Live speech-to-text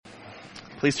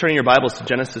Please turn your Bibles to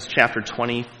Genesis chapter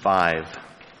 25.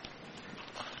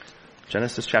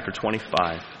 Genesis chapter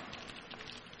 25.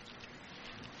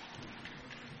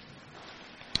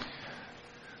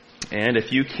 And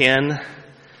if you can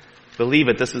believe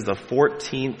it, this is the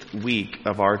 14th week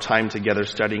of our time together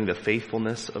studying the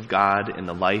faithfulness of God in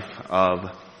the life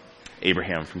of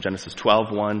Abraham, from Genesis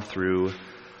 12:1 through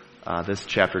this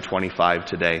chapter 25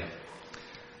 today.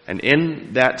 And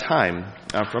in that time,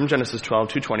 from Genesis 12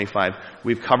 to 25,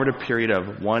 we've covered a period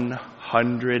of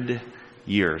 100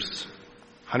 years.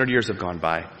 100 years have gone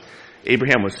by.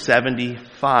 Abraham was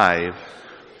 75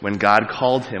 when God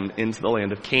called him into the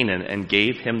land of Canaan and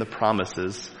gave him the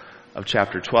promises of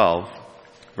chapter 12,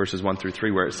 verses 1 through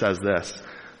 3, where it says this: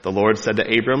 "The Lord said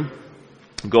to Abram,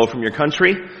 go from your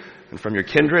country and from your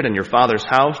kindred and your father's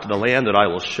house to the land that I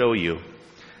will show you.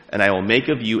 And I will make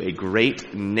of you a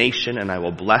great nation, and I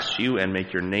will bless you and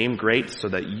make your name great so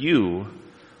that you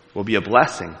will be a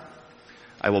blessing.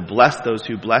 I will bless those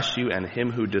who bless you, and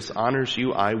him who dishonors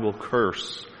you I will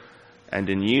curse. And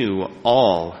in you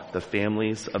all the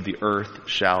families of the earth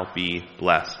shall be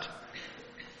blessed."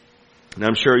 And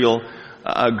I'm sure you'll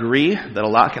agree that a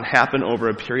lot can happen over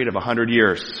a period of 100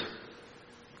 years.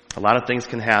 A lot of things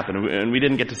can happen, and we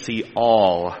didn't get to see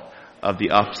all of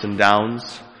the ups and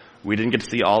downs. We didn't get to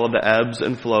see all of the ebbs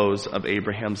and flows of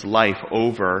Abraham's life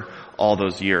over all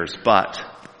those years, but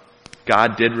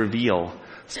God did reveal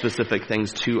specific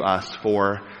things to us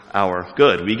for our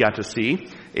good. We got to see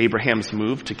Abraham's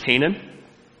move to Canaan,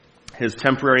 his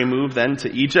temporary move then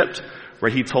to Egypt,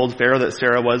 where he told Pharaoh that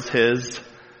Sarah was his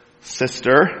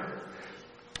sister.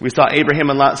 We saw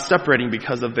Abraham and Lot separating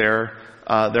because of their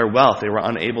wealth. They were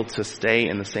unable to stay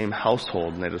in the same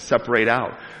household, and they had to separate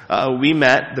out. We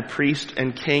met the priest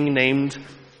and king named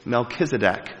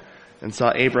Melchizedek and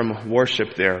saw Abram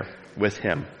worship there with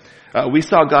him. We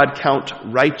saw God count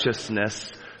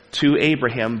righteousness to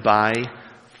Abraham by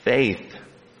faith.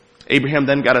 Abraham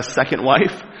then got a second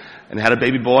wife and had a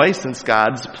baby boy, since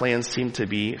God's plans seemed to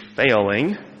be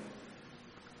failing.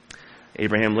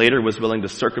 Abraham later was willing to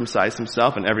circumcise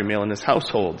himself and every male in his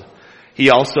household. He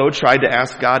also tried to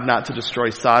ask God not to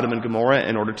destroy Sodom and Gomorrah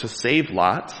in order to save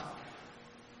Lot.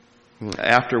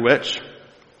 After which,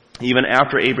 even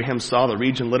after Abraham saw the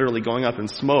region literally going up in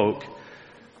smoke,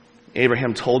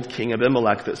 Abraham told King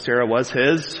Abimelech that Sarah was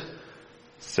his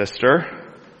sister.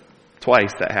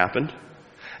 Twice that happened.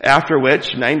 After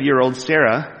which, 90-year-old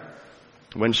Sarah,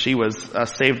 when she was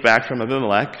saved back from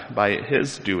Abimelech by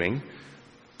his doing,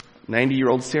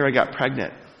 90-year-old Sarah got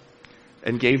pregnant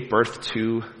and gave birth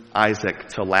to Isaac,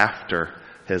 to laughter,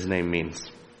 his name means.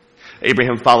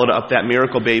 Abraham followed up that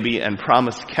miracle baby and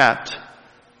promise kept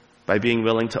by being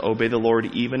willing to obey the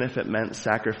Lord, even if it meant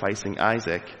sacrificing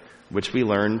Isaac, which we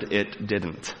learned it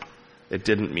didn't. It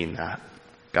didn't mean that.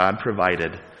 God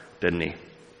provided, didn't he?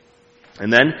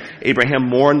 And then Abraham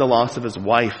mourned the loss of his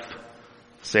wife,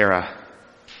 Sarah.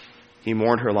 He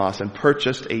mourned her loss and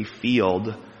purchased a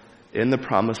field in the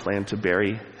promised land to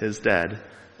bury his dead,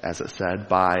 as it said,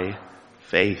 by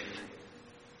faith.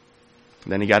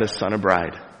 And then he got his son a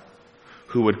bride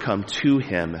who would come to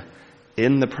him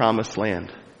in the promised land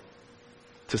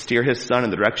to steer his son in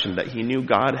the direction that he knew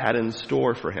God had in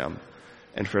store for him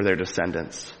and for their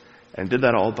descendants, and did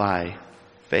that all by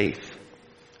faith.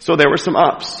 So there were some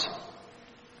ups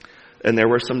and there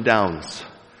were some downs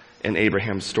in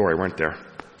Abraham's story, weren't there?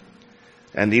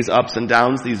 And these ups and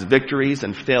downs, these victories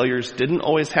and failures, didn't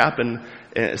always happen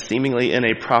seemingly in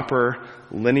a proper,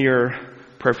 linear,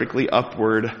 perfectly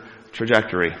upward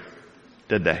trajectory,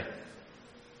 did they?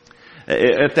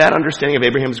 If that understanding of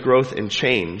Abraham's growth and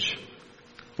change,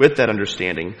 with that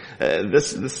understanding,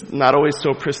 this not always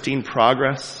so pristine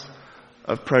progress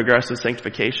of progressive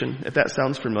sanctification, if that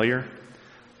sounds familiar,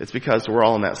 it's because we're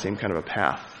all on that same kind of a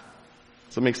path.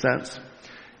 Does that make sense?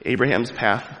 Abraham's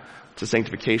path to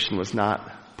sanctification was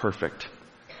not perfect,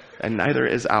 and neither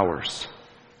is ours.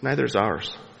 Neither is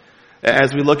ours.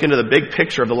 As we look into the big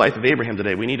picture of the life of Abraham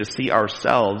today, we need to see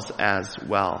ourselves as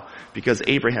well, because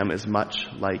Abraham is much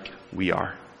like we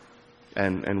are,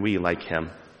 and we like him.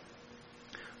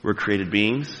 We're created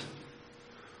beings.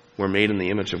 We're made in the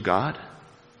image of God.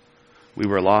 We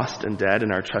were lost and dead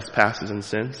in our trespasses and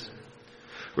sins.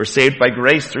 We're saved by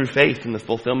grace through faith in the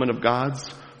fulfillment of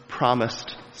God's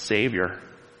promised Savior.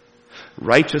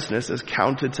 Righteousness is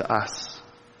counted to us,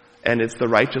 and it's the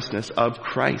righteousness of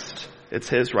Christ. It's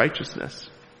his righteousness.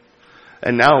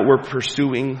 And now we're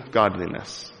pursuing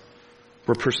godliness.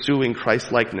 We're pursuing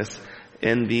Christ-likeness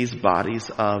in these bodies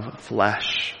of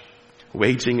flesh,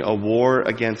 waging a war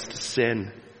against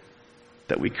sin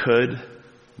that we could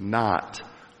not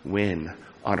win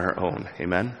on our own.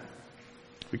 Amen?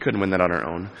 We couldn't win that on our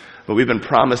own. But we've been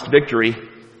promised victory.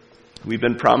 We've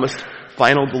been promised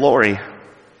final glory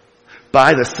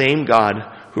by the same God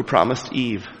who promised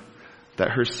Eve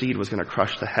that her seed was going to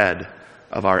crush the head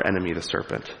of our enemy, the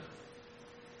serpent.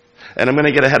 And I'm going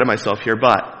to get ahead of myself here,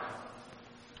 but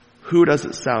who does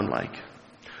it sound like?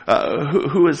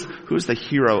 Who's the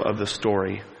hero of the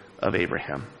story of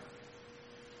Abraham?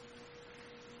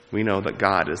 We know that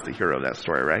God is the hero of that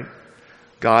story, right?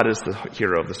 God is the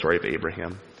hero of the story of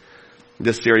Abraham.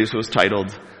 This series was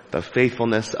titled, The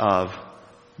Faithfulness of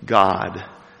God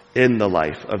in the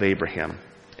Life of Abraham.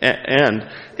 And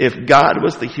if God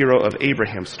was the hero of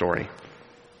Abraham's story,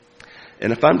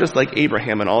 and if I'm just like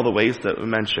Abraham in all the ways that we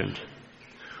mentioned,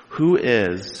 who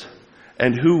is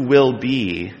and who will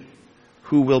be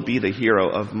the hero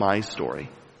of my story?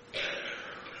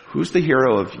 Who's the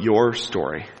hero of your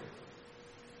story?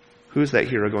 Who's that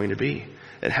hero going to be?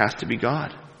 It has to be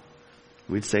God.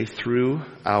 We'd say through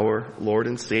our Lord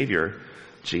and Savior,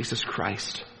 Jesus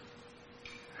Christ.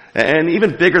 And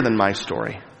even bigger than my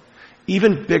story,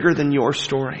 even bigger than your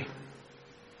story,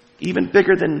 even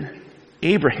bigger than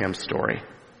Abraham's story,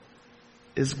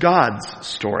 is God's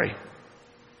story.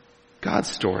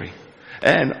 God's story.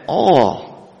 And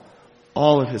all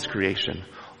of his creation,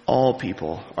 all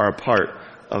people are a part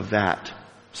of that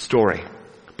story.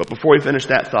 But before we finish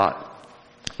that thought,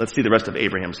 let's see the rest of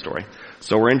Abraham's story.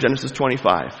 So we're in Genesis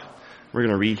 25. We're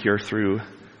going to read here through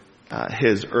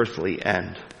his earthly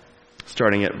end,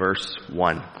 starting at verse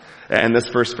 1. And this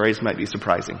first phrase might be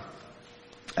surprising.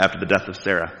 After the death of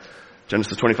Sarah,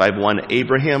 Genesis 25:1,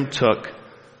 Abraham took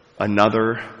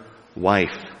another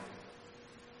wife.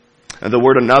 And the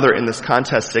word another in this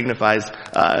context signifies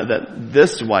that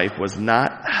this wife was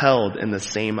not held in the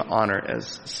same honor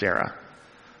as Sarah.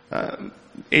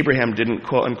 Abraham didn't,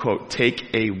 quote unquote,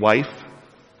 take a wife.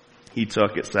 He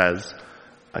took, it says,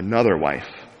 another wife,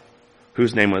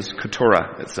 whose name was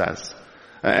Keturah, it says.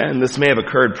 And this may have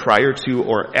occurred prior to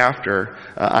or after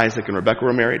Isaac and Rebekah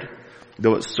were married,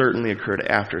 though it certainly occurred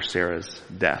after Sarah's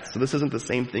death. So this isn't the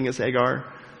same thing as Hagar,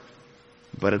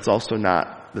 but it's also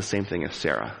not the same thing as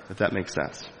Sarah, if that makes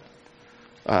sense.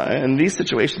 And these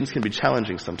situations can be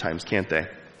challenging sometimes, can't they?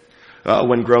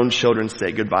 When grown children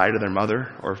say goodbye to their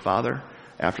mother or father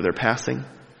after their passing,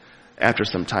 after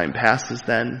some time passes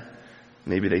then,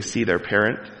 maybe they see their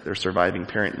surviving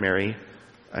parent marry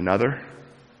another.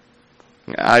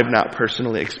 I've not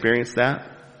personally experienced that,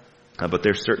 but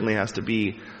there certainly has to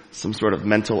be some sort of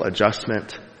mental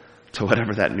adjustment to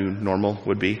whatever that new normal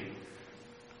would be.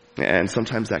 And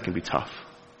sometimes that can be tough.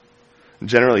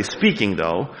 Generally speaking,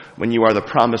 though, when you are the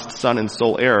promised son and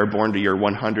sole heir born to your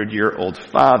 100-year-old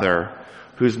father,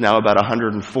 who's now about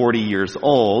 140 years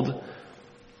old,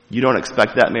 you don't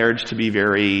expect that marriage to be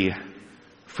very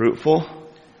fruitful.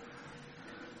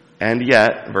 And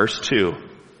yet, verse 2,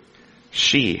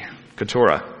 she,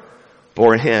 Keturah,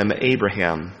 bore him,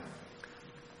 Abraham,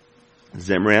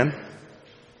 Zimran,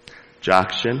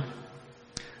 Jokshan,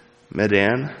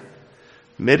 Medan,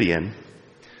 Midian,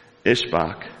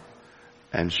 Ishbak,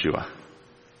 and Shua.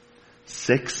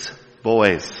 6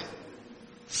 boys.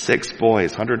 6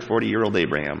 boys. 140-year-old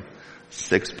Abraham.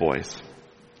 6 boys.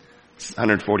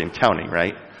 140 and counting,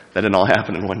 right? That didn't all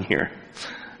happen in 1 year.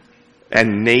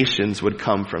 And nations would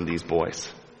come from these boys.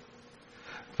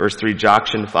 Verse 3,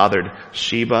 Jokshan fathered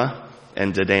Sheba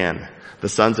and Dedan. The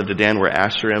sons of Dedan were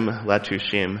Asherim,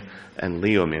 Letushim, and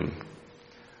Leumim.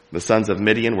 The sons of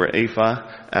Midian were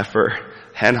Ephah, Epher,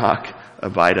 Hanok,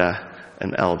 Abida,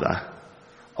 and Eldah.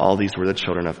 All these were the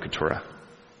children of Keturah.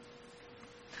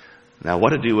 Now, what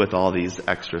to do with all these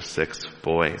extra 6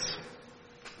 boys?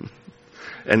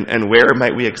 and where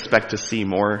might we expect to see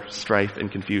more strife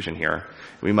and confusion here?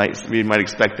 We might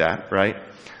expect that, right?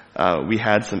 We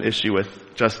had some issue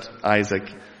with just Isaac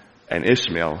and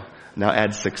Ishmael. Now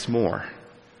add 6 more.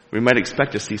 We might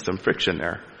expect to see some friction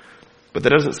there. But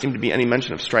there doesn't seem to be any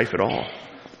mention of strife at all.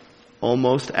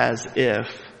 Almost as if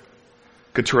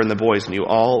Keturah and the boys knew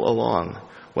all along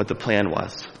what the plan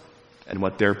was and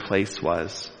what their place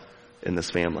was in this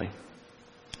family.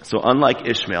 So unlike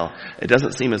Ishmael, it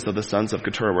doesn't seem as though the sons of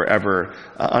Keturah were ever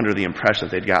under the impression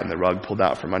that they'd gotten the rug pulled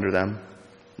out from under them,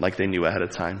 like they knew ahead of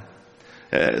time.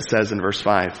 It says in verse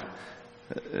 5,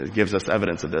 it gives us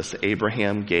evidence of this.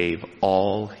 Abraham gave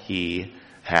all he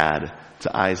had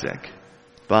to Isaac,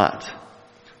 but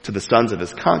to the sons of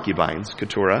his concubines,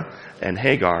 Keturah and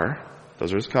Hagar,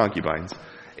 those are his concubines,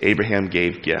 Abraham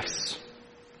gave gifts.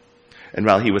 And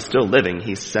while he was still living,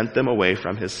 he sent them away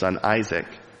from his son Isaac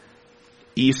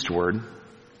eastward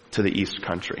to the east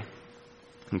country.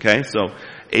 Okay, so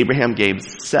Abraham gave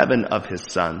 7 of his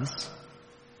sons,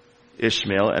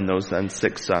 Ishmael and those then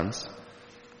 6 sons,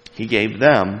 He gave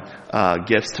them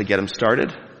gifts to get them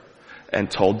started and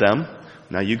told them,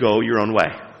 now you go your own way.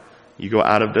 You go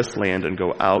out of this land and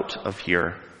go out of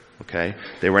here. Okay?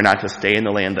 They were not to stay in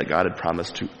the land that God had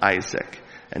promised to Isaac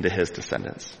and to his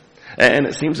descendants. And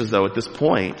it seems as though at this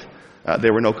point,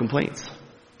 there were no complaints.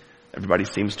 Everybody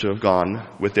seems to have gone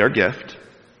with their gift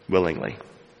willingly.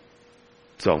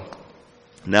 So,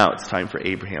 now it's time for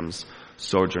Abraham's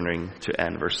sojourning to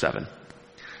end. Verse 7.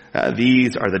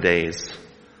 These are the days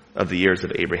of the years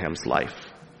of Abraham's life.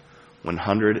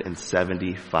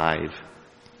 175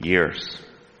 years.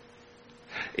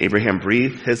 Abraham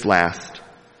breathed his last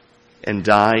and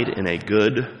died in a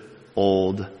good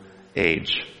old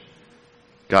age.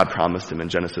 God promised him in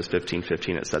Genesis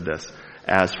 15:15, it said this,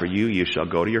 as for you, you shall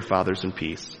go to your fathers in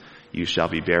peace. You shall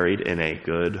be buried in a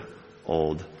good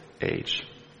old age.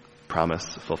 Promise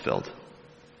fulfilled.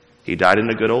 He died in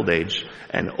a good old age,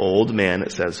 an old man,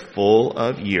 it says, full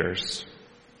of years,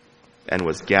 and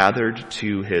was gathered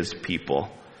to his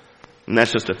people. And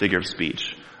that's just a figure of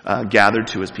speech. Gathered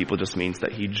to his people just means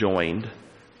that he joined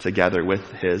together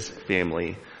with his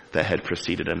family that had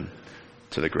preceded him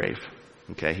to the grave.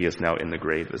 Okay, he is now in the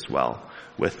grave as well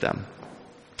with them.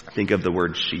 Think of the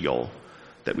word Sheol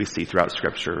that we see throughout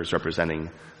Scripture as representing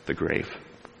the grave.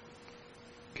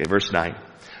 Okay, verse 9.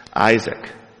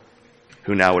 Isaac,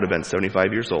 who now would have been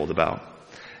 75 years old about,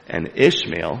 and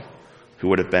Ishmael, who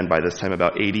would have been by this time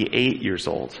about 88 years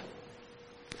old.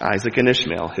 Isaac and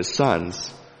Ishmael, his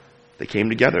sons, they came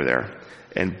together there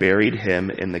and buried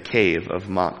him in the cave of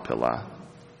Machpelah.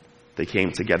 They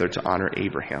came together to honor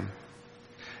Abraham.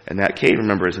 And that cave,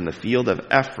 remember, is in the field of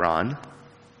Ephron,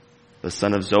 the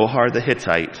son of Zohar the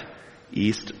Hittite,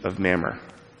 east of Mamre.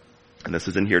 And this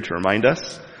is in here to remind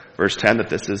us, verse 10, that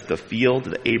this is the field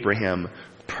that Abraham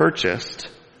purchased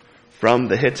from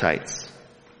the Hittites.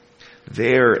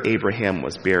 There Abraham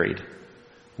was buried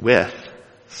with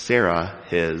Sarah,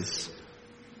 his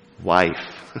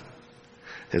wife.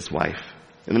 His wife.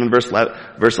 And then in verse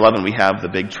 11 we have the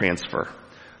big transfer.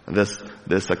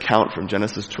 This account from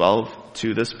Genesis 12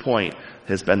 to this point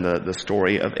has been the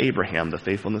story of Abraham, the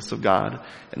faithfulness of God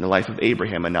in the life of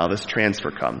Abraham, and now this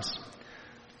transfer comes.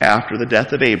 After the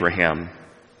death of Abraham,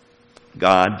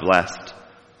 God blessed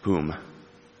whom?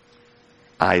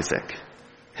 Isaac,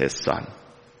 his son.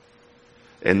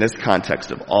 In this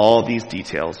context of all these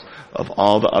details, of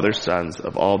all the other sons,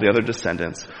 of all the other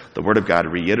descendants, the Word of God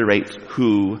reiterates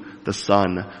who the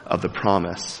son of the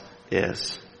promise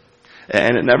is.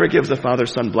 And it never gives a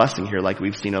father-son blessing here like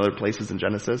we've seen other places in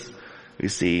Genesis. We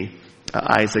see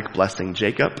Isaac blessing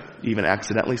Jacob, even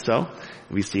accidentally so.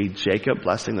 We see Jacob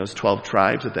blessing those 12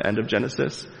 tribes at the end of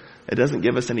Genesis. It doesn't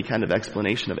give us any kind of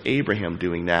explanation of Abraham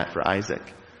doing that for Isaac.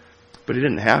 But he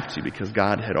didn't have to because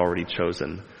God had already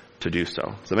chosen to do so.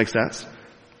 Does that make sense?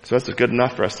 So that's good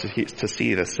enough for us to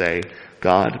see this say,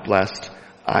 God blessed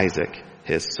Isaac,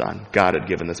 his son. God had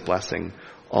given this blessing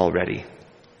already.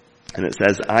 And it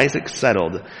says, Isaac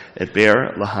settled at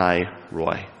Beer Lahai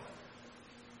Roi.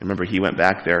 Remember, he went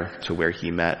back there to where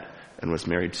he met and was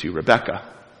married to Rebekah.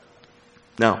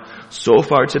 Now, so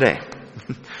far today,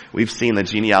 we've seen the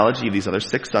genealogy of these other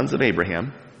 6 sons of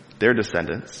Abraham, their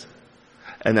descendants,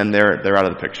 and then they're out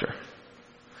of the picture.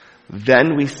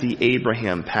 Then we see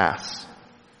Abraham pass,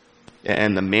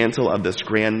 and the mantle of this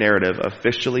grand narrative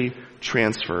officially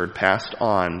passed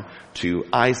on to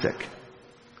Isaac.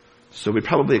 So we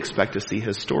probably expect to see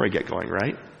his story get going,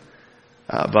 right?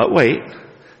 But wait,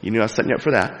 you knew I was setting you up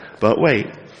for that. But wait,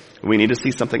 we need to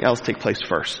see something else take place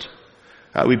first.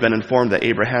 We've been informed that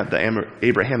the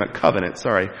Abrahamic covenant,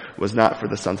 was not for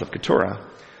the sons of Keturah,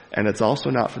 and it's also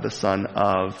not for the son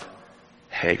of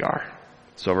Hagar.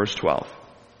 So verse 12.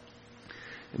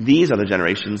 These are the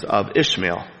generations of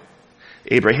Ishmael,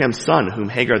 Abraham's son, whom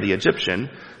Hagar the Egyptian,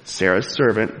 Sarah's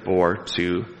servant, bore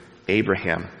to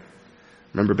Abraham.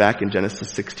 Remember back in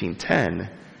Genesis 16:10,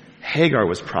 Hagar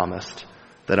was promised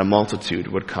that a multitude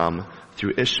would come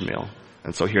through Ishmael.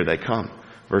 And so here they come.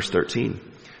 Verse 13.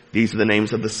 These are the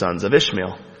names of the sons of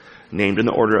Ishmael, named in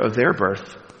the order of their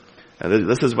birth. And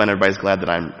this is when everybody's glad that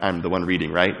I'm the one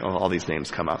reading, right? All these names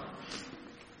come up.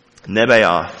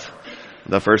 Nebaioth,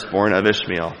 the firstborn of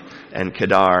Ishmael, and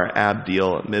Kedar,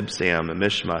 Abdeel, Mibsam,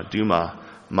 Mishma, Duma,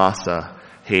 Massa,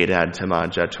 Hadad, Tema,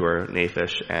 Jetur,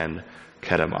 Naphish, and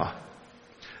Kedemah.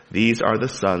 These are the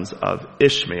sons of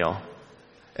Ishmael,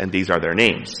 and these are their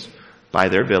names, by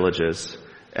their villages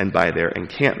and by their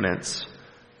encampments.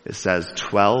 It says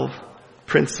 12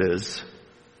 princes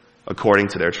according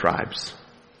to their tribes.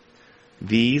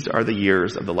 These are the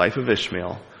years of the life of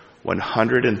Ishmael,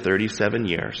 137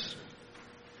 years.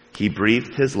 He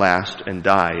breathed his last and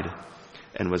died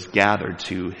and was gathered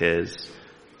to his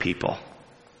people.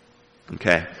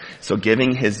 Okay, so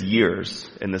giving his years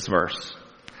in this verse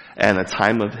and the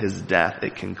time of his death,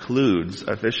 it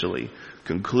officially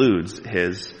concludes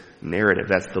his narrative.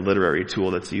 That's the literary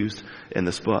tool that's used in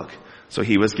this book. So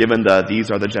he was given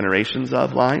these are the generations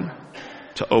of line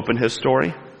to open his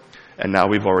story, and now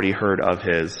we've already heard of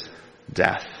his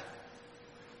death.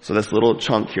 So this little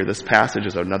chunk here, this passage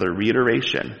is another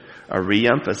reiteration, a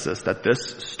re-emphasis that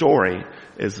this story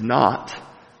is not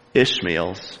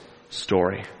Ishmael's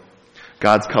story.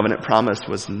 God's covenant promise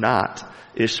was not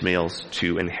Ishmael's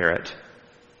to inherit.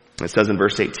 It says in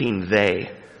verse 18,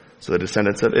 so the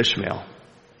descendants of Ishmael,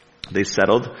 they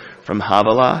settled from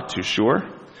Havilah to Shur,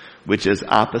 which is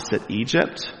opposite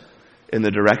Egypt, in the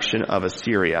direction of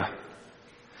Assyria.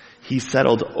 He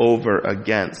settled over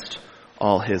against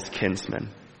all his kinsmen.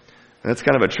 And that's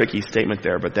kind of a tricky statement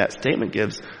there, but that statement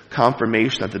gives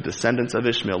confirmation that the descendants of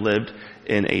Ishmael lived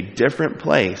in a different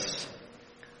place,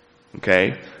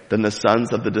 okay, than the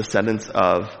sons of the descendants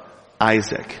of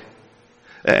Isaac.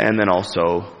 And then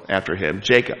also, after him,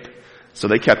 Jacob. So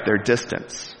they kept their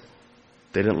distance.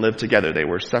 They didn't live together. They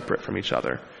were separate from each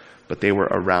other, but they were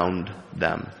around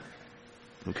them.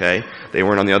 Okay? They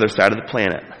weren't on the other side of the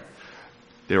planet.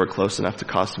 They were close enough to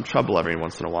cause some trouble every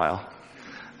once in a while.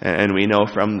 And we know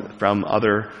from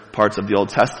other parts of the Old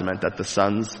Testament that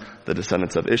the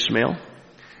descendants of Ishmael,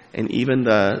 and even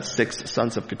the 6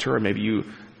 sons of Keturah, maybe you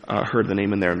heard the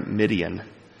name in there, Midian.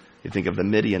 You think of the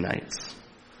Midianites.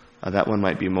 That one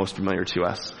might be most familiar to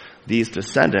us. These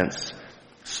descendants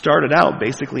started out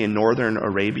basically in northern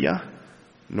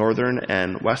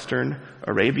and western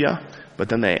Arabia, but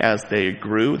then as they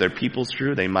grew, their peoples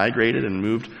grew, they migrated and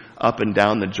moved up and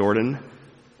down the Jordan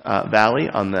Valley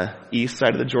on the east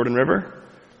side of the Jordan River.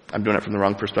 I'm doing it from the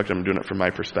wrong perspective. I'm doing it from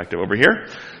my perspective over here.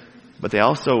 But they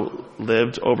also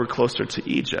lived over closer to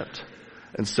Egypt.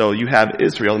 And so you have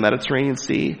Israel, the Mediterranean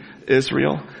Sea,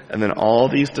 Israel, and then all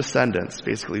these descendants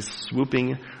basically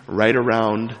swooping right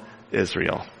around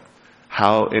Israel.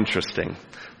 How interesting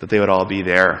that they would all be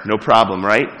there. No problem,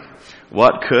 right?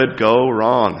 What could go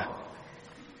wrong?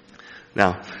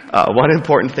 Now, one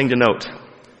important thing to note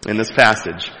in this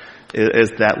passage is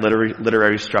that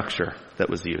literary structure that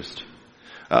was used.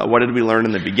 What did we learn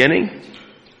in the beginning?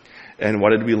 And what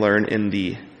did we learn in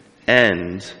the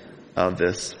end of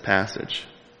this passage?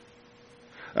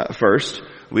 First,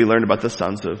 we learned about the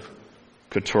sons of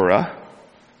Keturah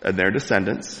and their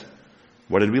descendants.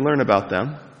 What did we learn about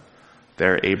them?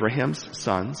 They're Abraham's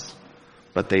sons,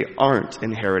 but they aren't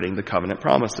inheriting the covenant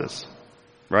promises.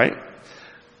 Right?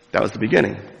 That was the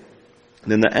beginning.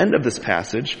 And in the end of this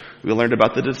passage, we learned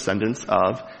about the descendants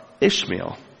of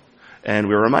Ishmael. And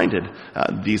we were reminded,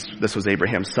 this was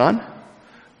Abraham's son,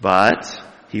 but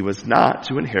he was not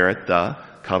to inherit the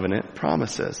covenant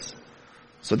promises.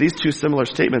 So these two similar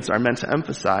statements are meant to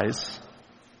emphasize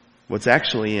what's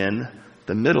actually in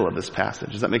the middle of this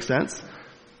passage. Does that make sense?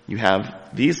 You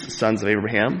have these sons of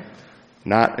Abraham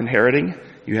not inheriting.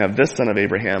 You have this son of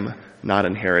Abraham not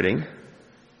inheriting.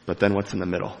 But then what's in the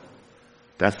middle?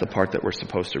 That's the part that we're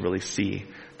supposed to really see.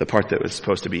 The part that was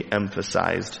supposed to be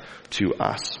emphasized to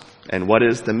us. And what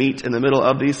is the meat in the middle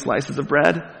of these slices of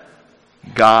bread?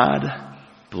 God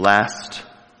blessed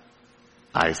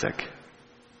Isaac.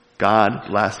 God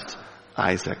blessed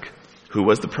Isaac. Who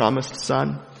was the promised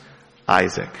son?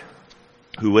 Isaac.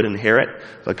 Who would inherit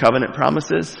the covenant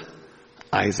promises?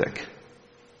 Isaac.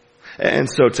 And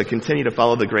so to continue to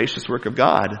follow the gracious work of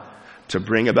God, to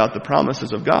bring about the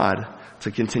promises of God,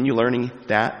 to continue learning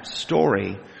that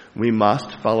story, we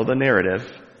must follow the narrative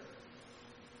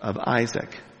of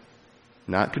Isaac.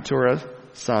 Not Keturah's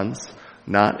sons,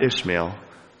 not Ishmael,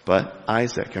 but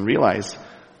Isaac. And realize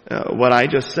what I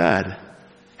just said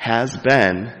has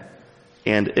been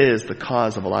and is the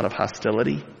cause of a lot of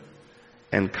hostility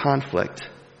and conflict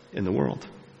in the world.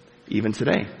 Even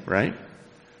today, right?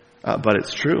 But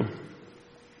it's true.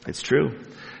 It's true.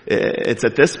 It's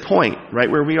at this point, right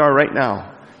where we are right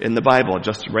now in the Bible,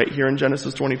 just right here in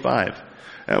Genesis 25,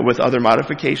 with other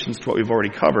modifications to what we've already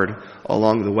covered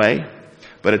along the way.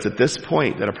 But it's at this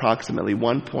point that approximately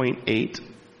 1.8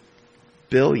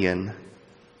 billion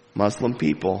Muslim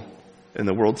people in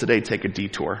the world today take a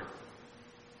detour.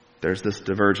 There's this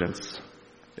divergence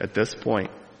at this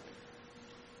point.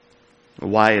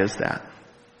 Why is that?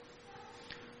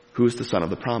 Who's the son of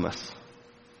the promise?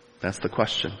 That's the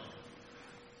question.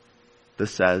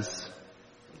 This says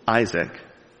Isaac.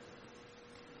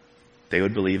 They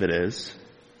would believe it is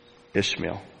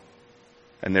Ishmael.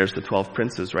 And there's the 12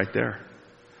 princes right there.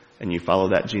 And you follow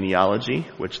that genealogy,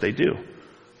 which they do.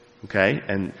 Okay?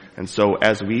 And so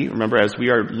as we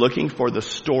are looking for the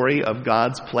story of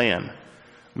God's plan,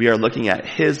 We are looking at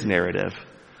his narrative.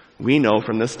 We know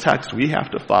from this text we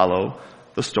have to follow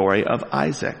the story of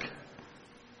Isaac.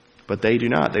 But they do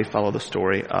not. They follow the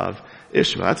story of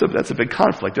Ishmael. That's a big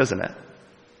conflict, isn't it?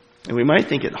 And we might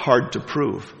think it hard to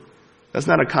prove. That's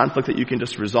not a conflict that you can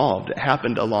just resolve. It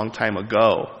happened a long time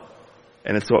ago.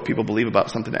 And it's what people believe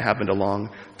about something that happened a long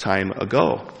time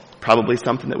ago. Probably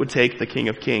something that would take the King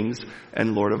of Kings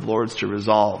and Lord of Lords to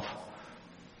resolve.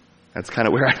 That's kind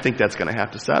of where I think that's going to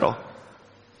have to settle.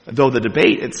 Though the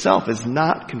debate itself is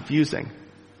not confusing.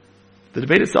 The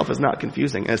debate itself is not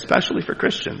confusing, especially for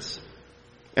Christians.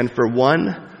 And for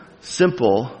one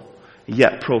simple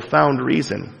yet profound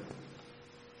reason.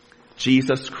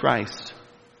 Jesus Christ,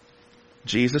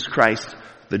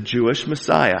 the Jewish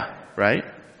Messiah, right?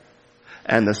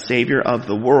 And the Savior of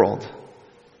the world,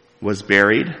 was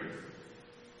buried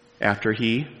after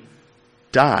he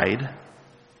died,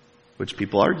 which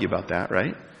people argue about that,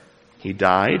 right? He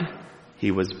died,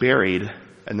 he was buried,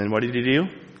 and then what did he do?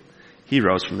 He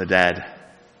rose from the dead.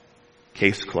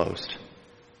 Case closed.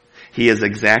 He is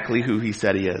exactly who he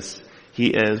said he is. He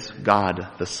is God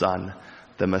the Son,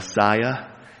 the Messiah,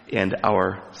 and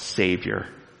our Savior.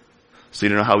 So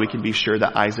you know how we can be sure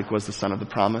that Isaac was the son of the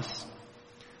promise?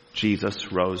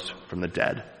 Jesus rose from the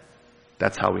dead.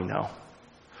 That's how we know.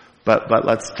 But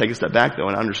let's take a step back though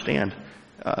and understand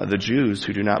the Jews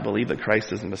who do not believe that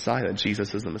Christ is the Messiah, that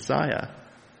Jesus is the Messiah,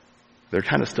 they're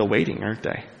kind of still waiting, aren't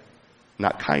they?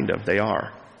 Not kind of, they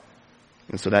are.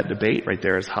 And so that debate right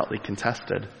there is hotly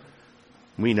contested.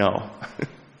 We know.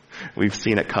 We've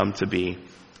seen it come to be.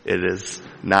 It is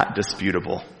not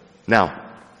disputable. Now,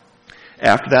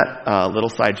 after that little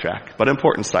sidetrack, but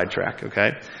important sidetrack,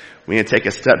 okay? We need to take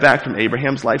a step back from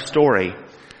Abraham's life story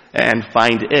and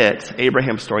find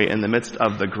Abraham's story, in the midst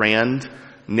of the grand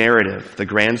narrative, the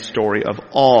grand story of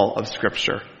all of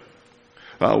Scripture.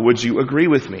 Would you agree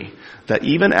with me that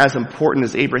even as important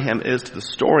as Abraham is to the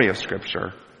story of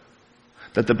Scripture,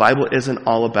 that the Bible isn't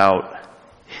all about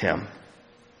him?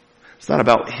 It's not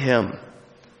about him.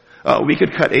 We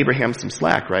could cut Abraham some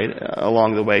slack, right,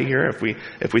 along the way here,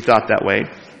 if we thought that way.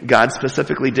 God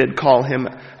specifically did call him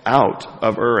out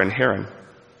of Ur and Haran.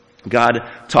 God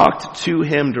talked to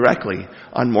him directly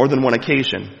on more than one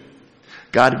occasion.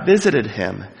 God visited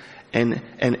him and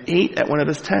ate at one of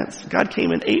his tents. God came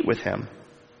and ate with him.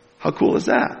 How cool is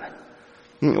that?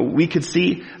 We could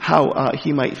see how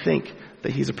he might think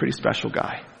that he's a pretty special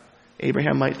guy.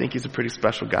 Abraham might think he's a pretty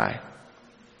special guy.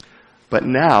 But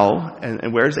now,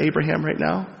 and where's Abraham right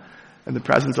now? In the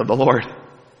presence of the Lord.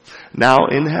 Now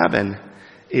in heaven,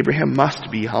 Abraham must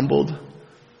be humbled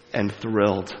and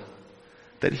thrilled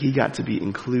that he got to be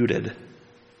included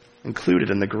in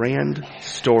the grand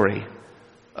story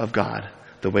of God,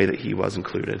 the way that he was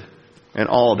included. And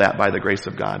all of that by the grace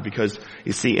of God. Because,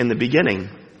 you see, in the beginning,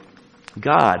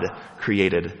 God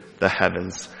created the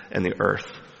heavens and the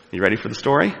earth. You ready for the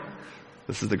story?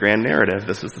 This is the grand narrative.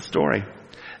 This is the story.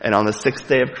 And on the sixth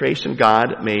day of creation,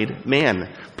 God made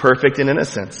man, perfect in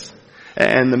innocence.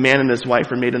 And the man and his wife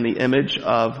were made in the image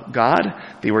of God.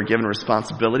 They were given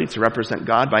responsibility to represent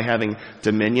God by having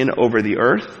dominion over the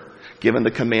earth, given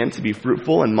the command to be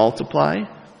fruitful and multiply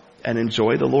and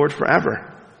enjoy the Lord forever.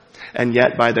 And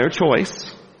yet, by their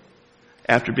choice,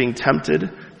 after being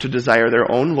tempted to desire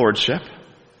their own lordship,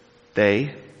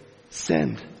 they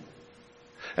sinned.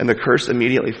 And the curse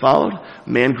immediately followed.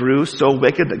 Man grew so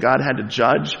wicked that God had to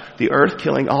judge the earth,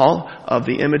 killing all of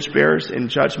the image bearers in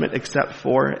judgment except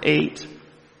for 8.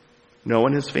 Noah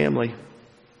and his family.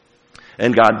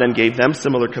 And God then gave them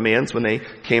similar commands when they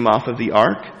came off of the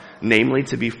ark, namely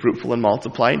to be fruitful and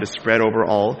multiply and to spread over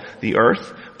all the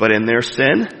earth. But in their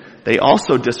sin, they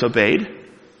also disobeyed.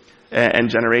 And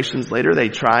generations later, they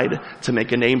tried to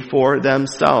make a name for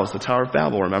themselves. The Tower of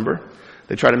Babel, remember?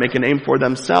 They tried to make a name for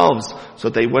themselves so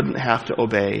that they wouldn't have to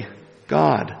obey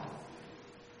God.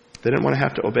 They didn't want to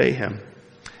have to obey him.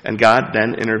 And God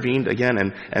then intervened again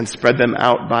and spread them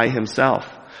out by himself,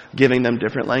 giving them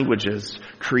different languages,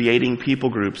 creating people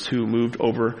groups who moved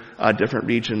over different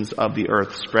regions of the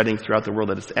earth, spreading throughout the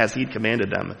world as he'd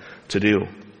commanded them to do.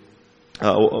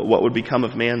 What would become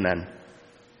of man then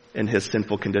in his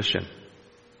sinful condition?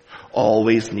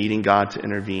 Always needing God to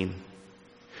intervene.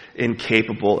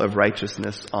 Incapable of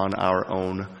righteousness on our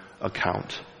own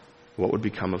account. What would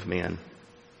become of man?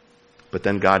 But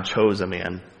then God chose a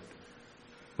man,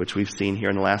 which we've seen here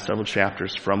in the last several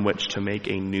chapters, from which to make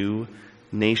a new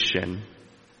nation,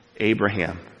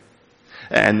 Abraham.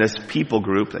 And this people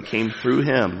group that came through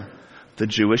him, the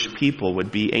Jewish people,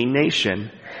 would be a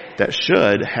nation that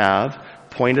should have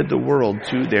pointed the world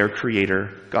to their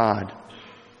Creator, God.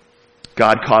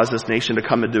 God caused this nation to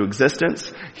come into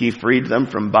existence. He freed them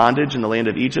from bondage in the land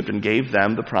of Egypt and gave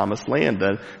them the promised land,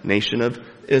 the nation of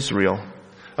Israel,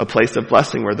 a place of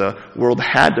blessing where the world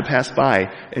had to pass by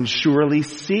and surely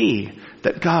see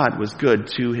that God was good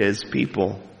to his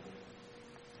people.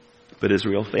 But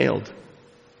Israel failed.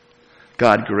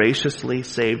 God graciously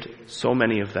saved so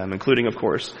many of them, including, of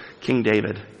course, King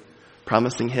David,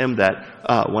 promising him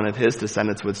that one of his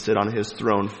descendants would sit on his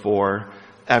throne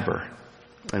forever.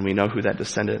 And we know who that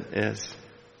descendant is.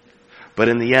 But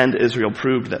in the end, Israel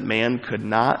proved that man could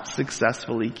not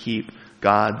successfully keep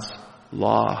God's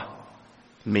law.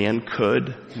 Man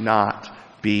could not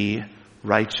be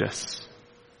righteous.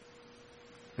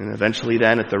 And eventually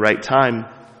then, at the right time,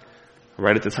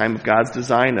 right at the time of God's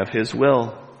design, of his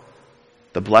will,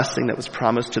 the blessing that was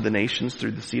promised to the nations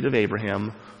through the seed of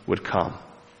Abraham would come.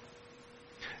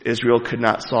 Israel could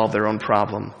not solve their own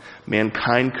problem.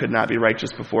 Mankind could not be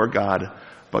righteous before God,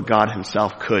 but God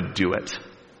himself could do it.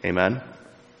 Amen?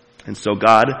 And so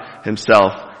God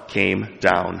himself came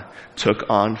down, took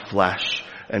on flesh,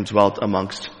 and dwelt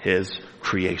amongst his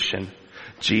creation.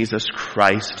 Jesus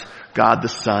Christ, God the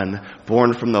Son,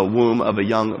 born from the womb of a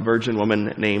young virgin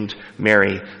woman named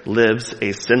Mary, lives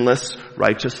a sinless,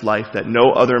 righteous life that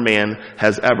no other man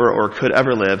has ever or could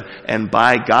ever live. And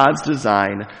by God's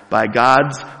design, by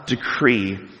God's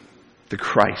decree, the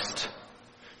Christ,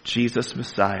 Jesus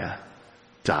Messiah,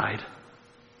 died.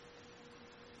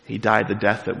 He died the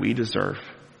death that we deserve.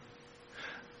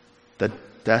 The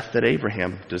death that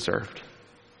Abraham deserved.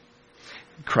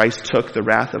 Christ took the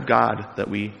wrath of God that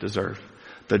we deserve.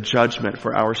 The judgment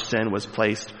for our sin was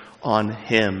placed on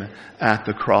him at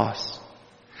the cross.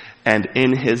 And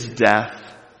in his death,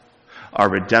 our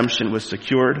redemption was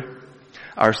secured,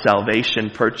 our salvation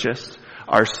purchased,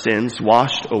 our sins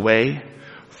washed away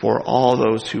for all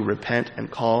those who repent and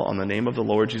call on the name of the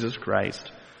Lord Jesus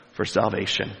Christ for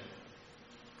salvation.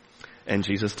 And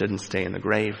Jesus didn't stay in the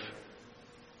grave.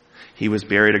 He was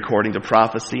buried according to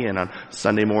prophecy, and on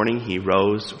Sunday morning he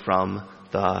rose from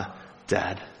the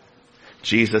dead.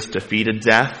 Jesus defeated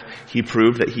death. He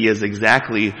proved that he is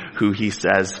exactly who he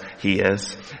says he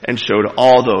is, and showed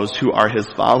all those who are his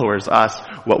followers, us,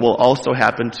 what will also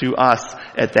happen to us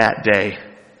at that day.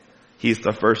 He's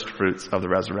the first fruits of the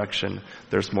resurrection.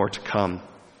 There's more to come.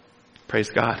 Praise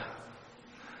God.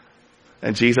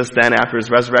 And Jesus then, after his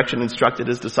resurrection, instructed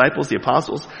his disciples, the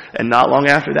apostles, and not long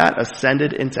after that,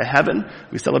 ascended into heaven.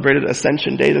 We celebrated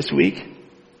Ascension Day this week.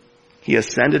 He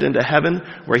ascended into heaven,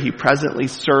 where he presently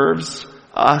serves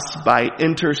us by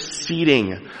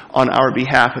interceding on our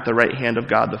behalf at the right hand of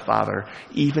God the Father,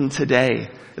 even today.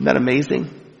 Isn't that amazing?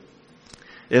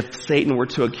 If Satan were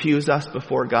to accuse us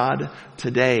before God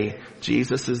today,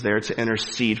 Jesus is there to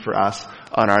intercede for us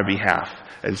on our behalf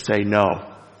and say,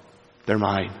 no, they're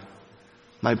mine.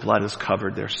 My blood has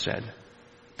covered their sin.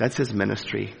 That's his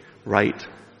ministry right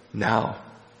now.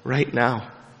 Right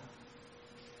now.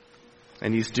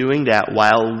 And he's doing that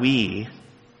while we,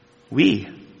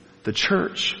 the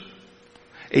church,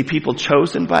 a people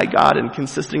chosen by God and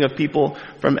consisting of people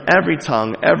from every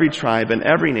tongue, every tribe, and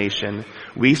every nation,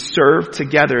 we serve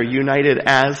together, united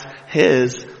as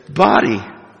his body,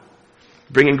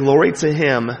 bringing glory to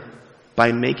him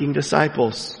by making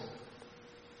disciples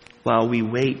while we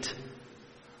wait,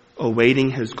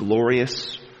 awaiting his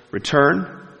glorious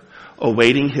return,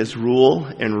 awaiting his rule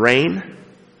and reign,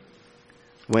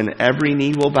 when every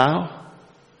knee will bow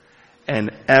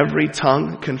and every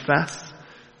tongue confess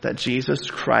that Jesus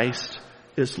Christ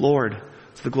is Lord,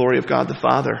 to the glory of God the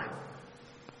Father.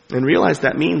 And realize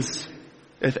that means,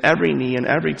 if every knee and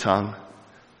every tongue,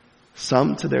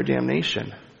 some to their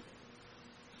damnation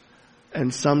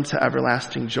and some to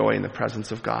everlasting joy in the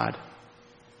presence of God.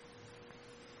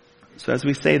 So as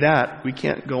we say that, we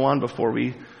can't go on before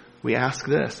we ask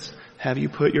this. Have you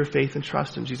put your faith and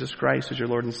trust in Jesus Christ as your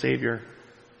Lord and Savior?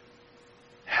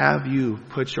 Have you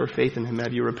put your faith in him?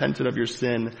 Have you repented of your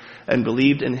sin and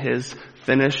believed in his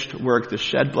finished work, the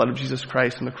shed blood of Jesus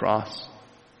Christ on the cross?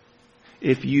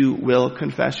 If you will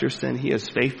confess your sin, he is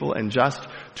faithful and just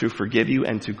to forgive you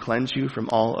and to cleanse you from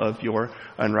all of your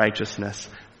unrighteousness.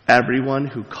 Everyone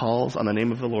who calls on the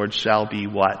name of the Lord shall be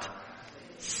what?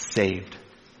 Saved.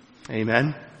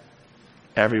 Amen?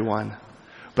 Everyone.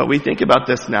 But we think about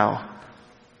this now.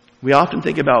 We often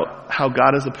think about how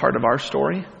God is a part of our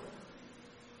story.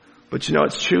 But you know,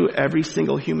 it's true. Every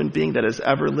single human being that has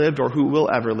ever lived or who will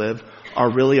ever live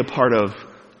are really a part of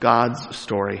God's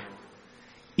story.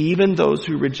 Even those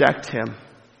who reject him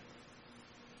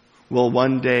will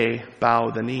one day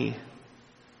bow the knee.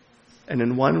 And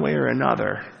in one way or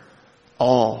another,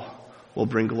 all will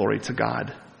bring glory to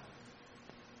God.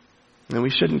 And we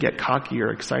shouldn't get cocky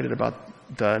or excited about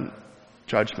the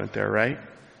judgment there, right?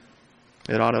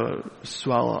 It ought to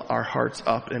swell our hearts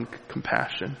up in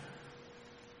compassion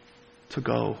to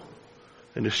go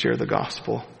and to share the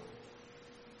gospel,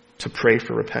 to pray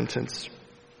for repentance.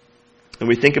 And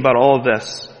we think about all of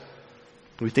this.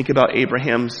 We think about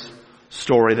Abraham's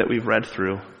story that we've read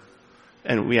through.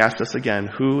 And we ask this again,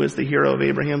 who is the hero of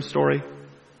Abraham's story?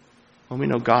 Well, we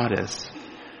know God is.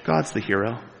 God's the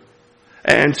hero.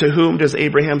 And to whom does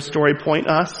Abraham's story point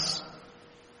us?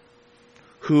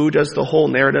 Who does the whole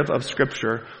narrative of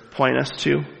Scripture point us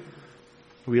to?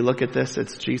 We look at this,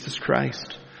 it's Jesus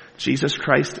Christ. Jesus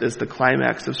Christ is the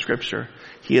climax of Scripture.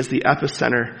 He is the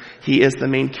epicenter. He is the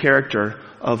main character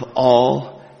of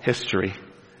all history.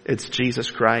 It's Jesus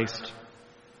Christ.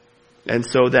 And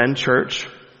so then, church,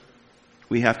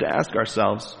 we have to ask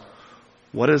ourselves,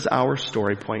 what does our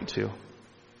story point to?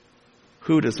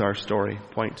 Who does our story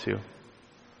point to?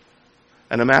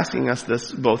 And I'm asking us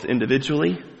this both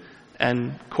individually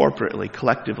and corporately,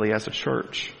 collectively as a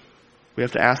church. We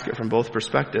have to ask it from both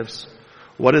perspectives.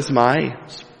 What does my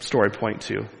story point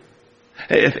to?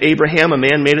 If Abraham, a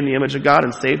man made in the image of God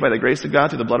and saved by the grace of God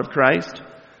through the blood of Christ,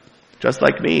 just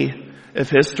like me, if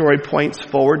his story points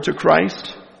forward to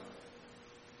Christ,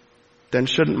 then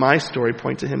shouldn't my story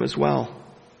point to him as well?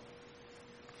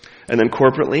 And then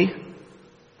corporately,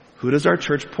 who does our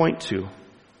church point to?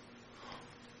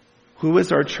 Who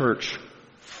is our church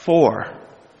for?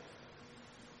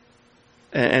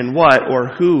 And what or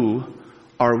who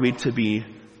are we to be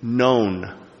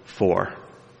known for?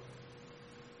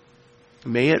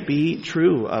 May it be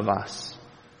true of us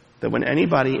that when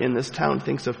anybody in this town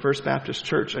thinks of First Baptist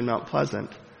Church in Mount Pleasant,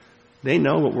 they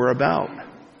know what we're about.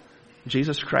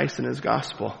 Jesus Christ and His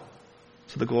gospel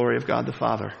to the glory of God the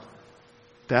Father.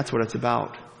 That's what it's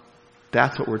about.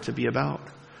 That's what we're to be about.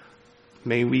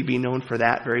 May we be known for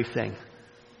that very thing.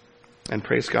 And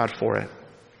praise God for it.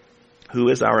 Who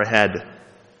is our head?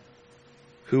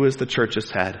 Who is the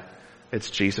church's head? It's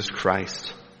Jesus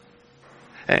Christ.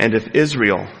 And if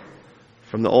Israel,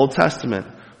 from the Old Testament,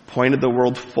 pointed the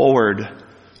world forward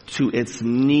to its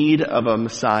need of a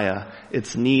Messiah,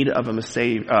 its need of a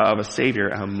Savior,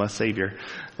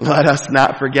 let us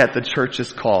not forget the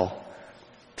church's call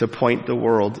to point the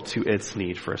world to its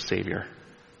need for a Savior.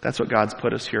 That's what God's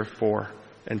put us here for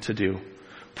and to do.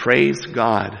 Praise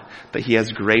God that He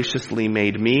has graciously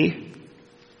made me,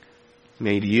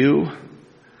 made you,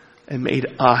 and made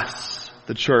us,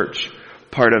 the church,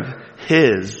 part of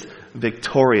His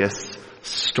victorious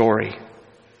story.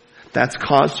 That's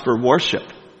cause for worship.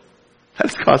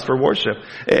 That's cause for worship.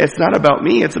 It's not about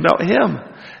me, it's about Him.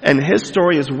 And His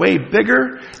story is way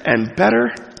bigger and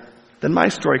better than my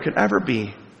story could ever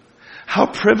be. How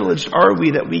privileged are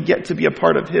we that we get to be a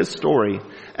part of His story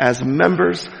as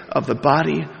members of the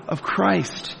body of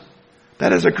Christ?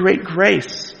 That is a great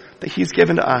grace that He's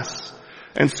given to us.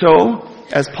 And so,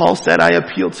 as Paul said, I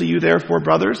appeal to you therefore,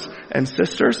 brothers and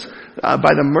sisters, by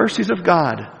the mercies of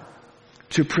God,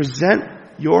 to present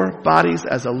your bodies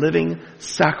as a living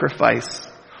sacrifice,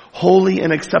 holy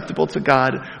and acceptable to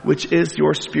God, which is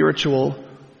your spiritual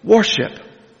worship.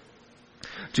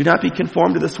 Do not be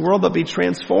conformed to this world, but be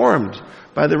transformed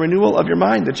by the renewal of your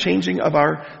mind, the changing of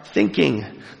our thinking,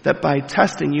 that by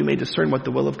testing you may discern what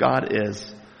the will of God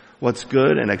is, what's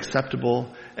good and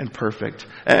acceptable and perfect.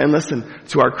 And listen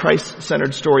to our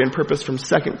Christ-centered story and purpose from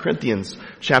 2 Corinthians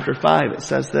chapter 5. It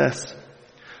says this,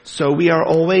 so we are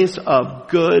always of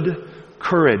good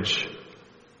courage.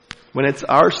 When it's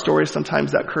our story,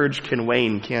 sometimes that courage can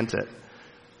wane, can't it?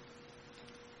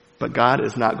 But God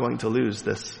is not going to lose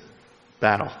this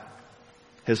battle.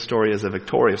 His story is a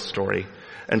victorious story.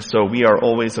 And so we are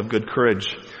always of good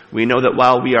courage. We know that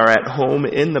while we are at home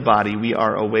in the body, we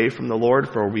are away from the Lord,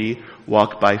 for we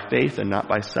walk by faith and not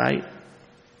by sight.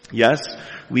 Yes,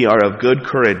 we are of good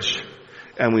courage,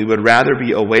 and we would rather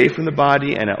be away from the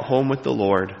body and at home with the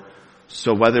Lord.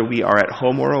 So whether we are at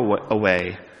home or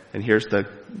away, and here's the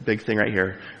big thing right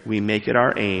here, we make it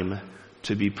our aim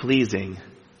to be pleasing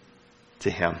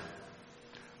to Him.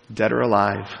 Dead or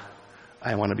alive,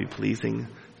 I want to be pleasing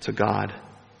to God.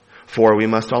 For we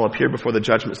must all appear before the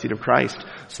judgment seat of Christ,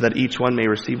 so that each one may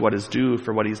receive what is due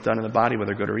for what he's done in the body,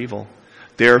 whether good or evil.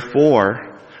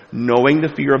 Therefore, knowing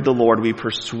the fear of the Lord, we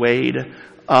persuade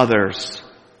others.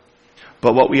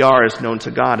 But what we are is known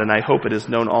to God, and I hope it is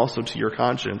known also to your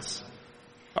conscience.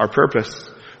 Our purpose,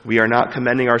 we are not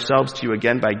commending ourselves to you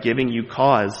again by giving you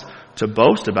cause to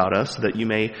boast about us, so that you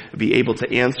may be able to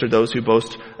answer those who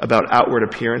boast about outward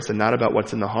appearance and not about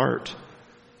what's in the heart.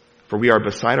 For we are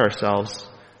beside ourselves.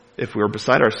 If we are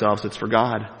beside ourselves, it's for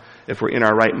God. If we're in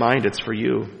our right mind, it's for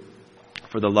you.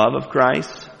 For the love of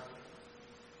Christ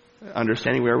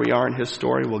understanding where we are in his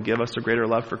story will give us a greater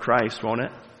love for Christ, won't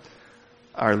it?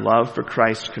 Our love for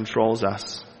Christ controls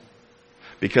us.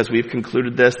 Because we've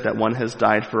concluded this, that one has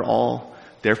died for all,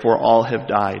 therefore all have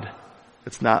died.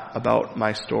 It's not about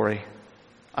my story.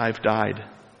 I've died.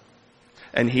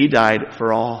 And he died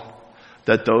for all,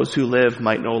 that those who live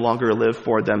might no longer live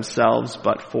for themselves,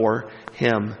 but for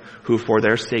him, who for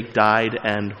their sake died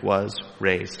and was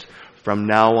raised. From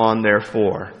now on,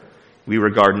 therefore, we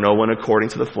regard no one according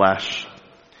to the flesh.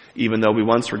 Even though we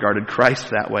once regarded Christ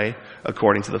that way,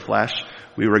 according to the flesh,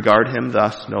 we regard him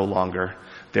thus no longer.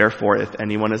 Therefore, if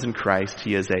anyone is in Christ,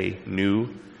 he is a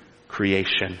new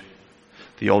creation.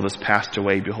 The old has passed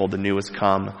away, behold, the new has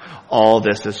come. All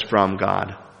this is from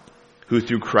God, who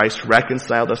through Christ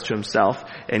reconciled us to himself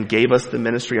and gave us the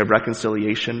ministry of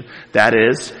reconciliation. That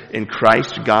is, in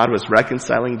Christ, God was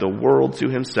reconciling the world to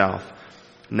himself,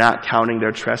 not counting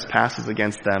their trespasses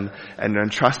against them, and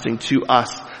entrusting to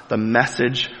us the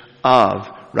message of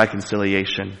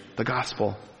reconciliation, the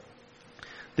gospel.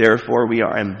 Therefore, we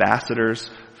are ambassadors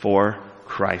for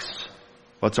Christ.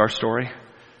 What's our story?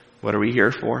 What are we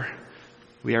here for?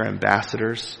 We are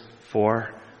ambassadors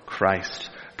for Christ.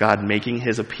 God making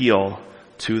his appeal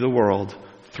to the world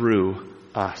through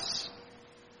us.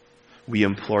 We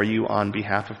implore you on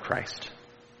behalf of Christ,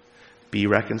 be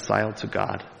reconciled to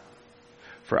God.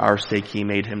 For our sake he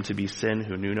made him to be sin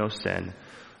who knew no sin,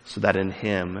 so that in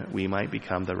him we might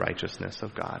become the righteousness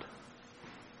of God.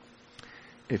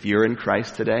 If you're in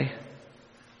Christ today,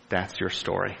 that's your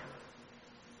story.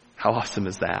 How awesome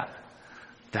is that?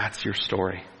 That's your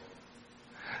story.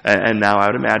 And now I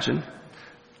would imagine,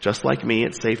 just like me,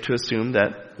 it's safe to assume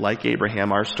that, like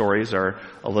Abraham, our stories are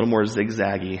a little more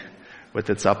zigzaggy with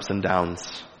its ups and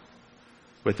downs,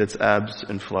 with its ebbs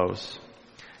and flows,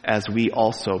 as we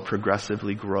also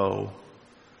progressively grow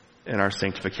in our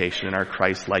sanctification, in our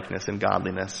Christ-likeness and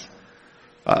godliness.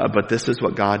 But this is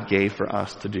what God gave for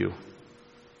us to do.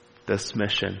 This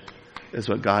mission is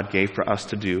what God gave for us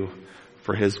to do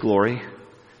for his glory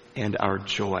and our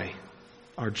joy.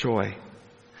 Our joy.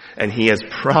 And he has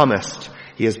promised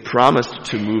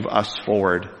to move us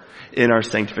forward in our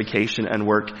sanctification and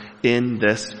work in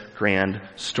this grand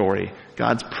story.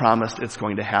 God's promised it's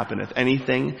going to happen. If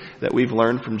anything that we've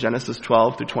learned from Genesis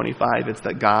 12 through 25, it's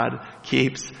that God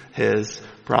keeps his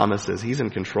promises. He's in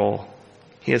control.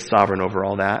 He is sovereign over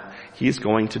all that. He's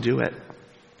going to do it.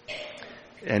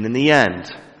 And in the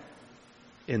end,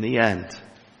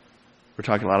 we're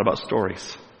talking a lot about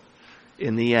stories.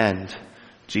 In the end,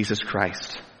 Jesus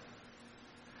Christ,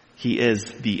 he is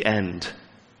the end.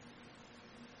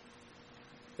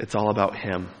 It's all about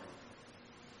him.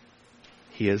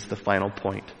 He is the final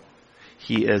point.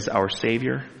 He is our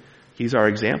Savior. He's our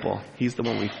example. He's the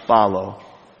one we follow.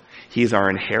 He's our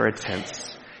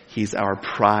inheritance. He's our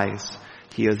prize.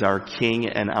 He is our King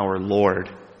and our Lord.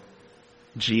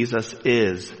 Jesus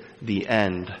is the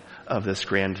end of this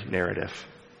grand narrative.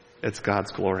 It's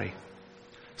God's glory.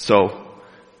 So,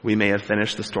 we may have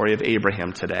finished the story of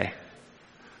Abraham today,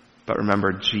 but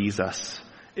remember, Jesus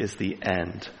is the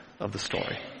end of the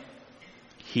story.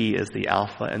 He is the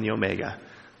Alpha and the Omega,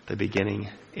 the beginning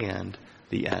and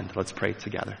the end. Let's pray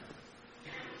together.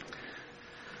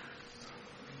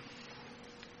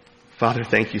 Father,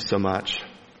 thank you so much.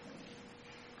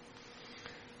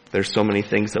 There's so many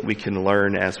things that we can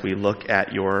learn as we look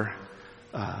at your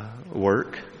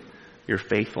work, your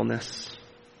faithfulness,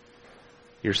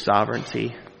 your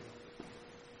sovereignty.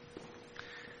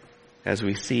 As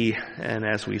we see and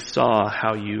as we saw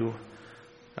how you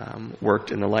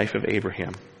worked in the life of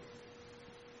Abraham.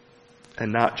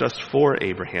 And not just for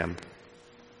Abraham,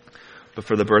 but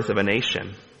for the birth of a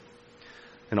nation.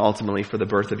 And ultimately for the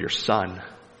birth of your son,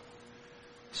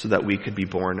 so that we could be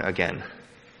born again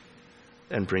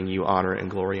and bring you honor and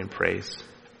glory and praise.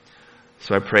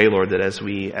 So I pray, Lord, that as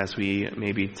we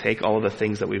maybe take all of the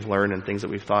things that we've learned and things that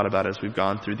we've thought about as we've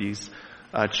gone through these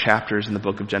chapters in the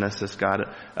book of Genesis, God,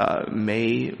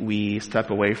 may we step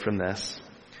away from this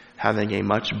having a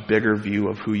much bigger view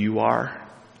of who you are,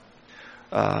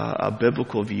 a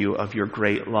biblical view of your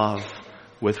great love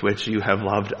with which you have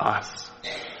loved us.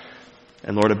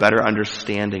 And Lord, a better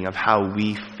understanding of how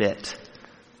we fit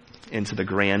into the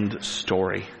grand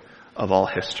story of all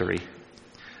history.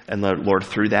 And Lord,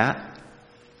 through that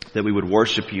we would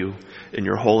worship you in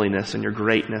your holiness and your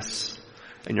greatness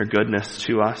and your goodness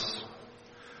to us.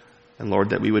 And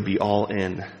Lord, that we would be all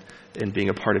in being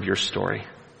a part of your story.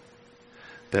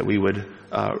 That we would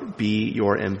be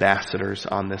your ambassadors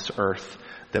on this earth.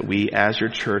 That we, as your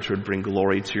church, would bring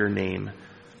glory to your name.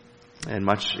 And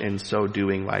much in so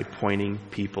doing by pointing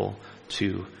people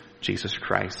to Jesus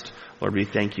Christ. Lord, we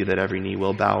thank you that every knee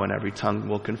will bow and every tongue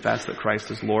will confess that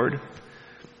Christ is Lord.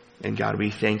 And God, we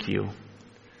thank you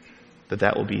that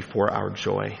that will be for our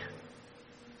joy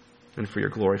and for your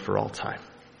glory for all time.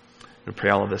 We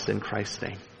pray all of this in Christ's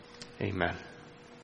name. Amen.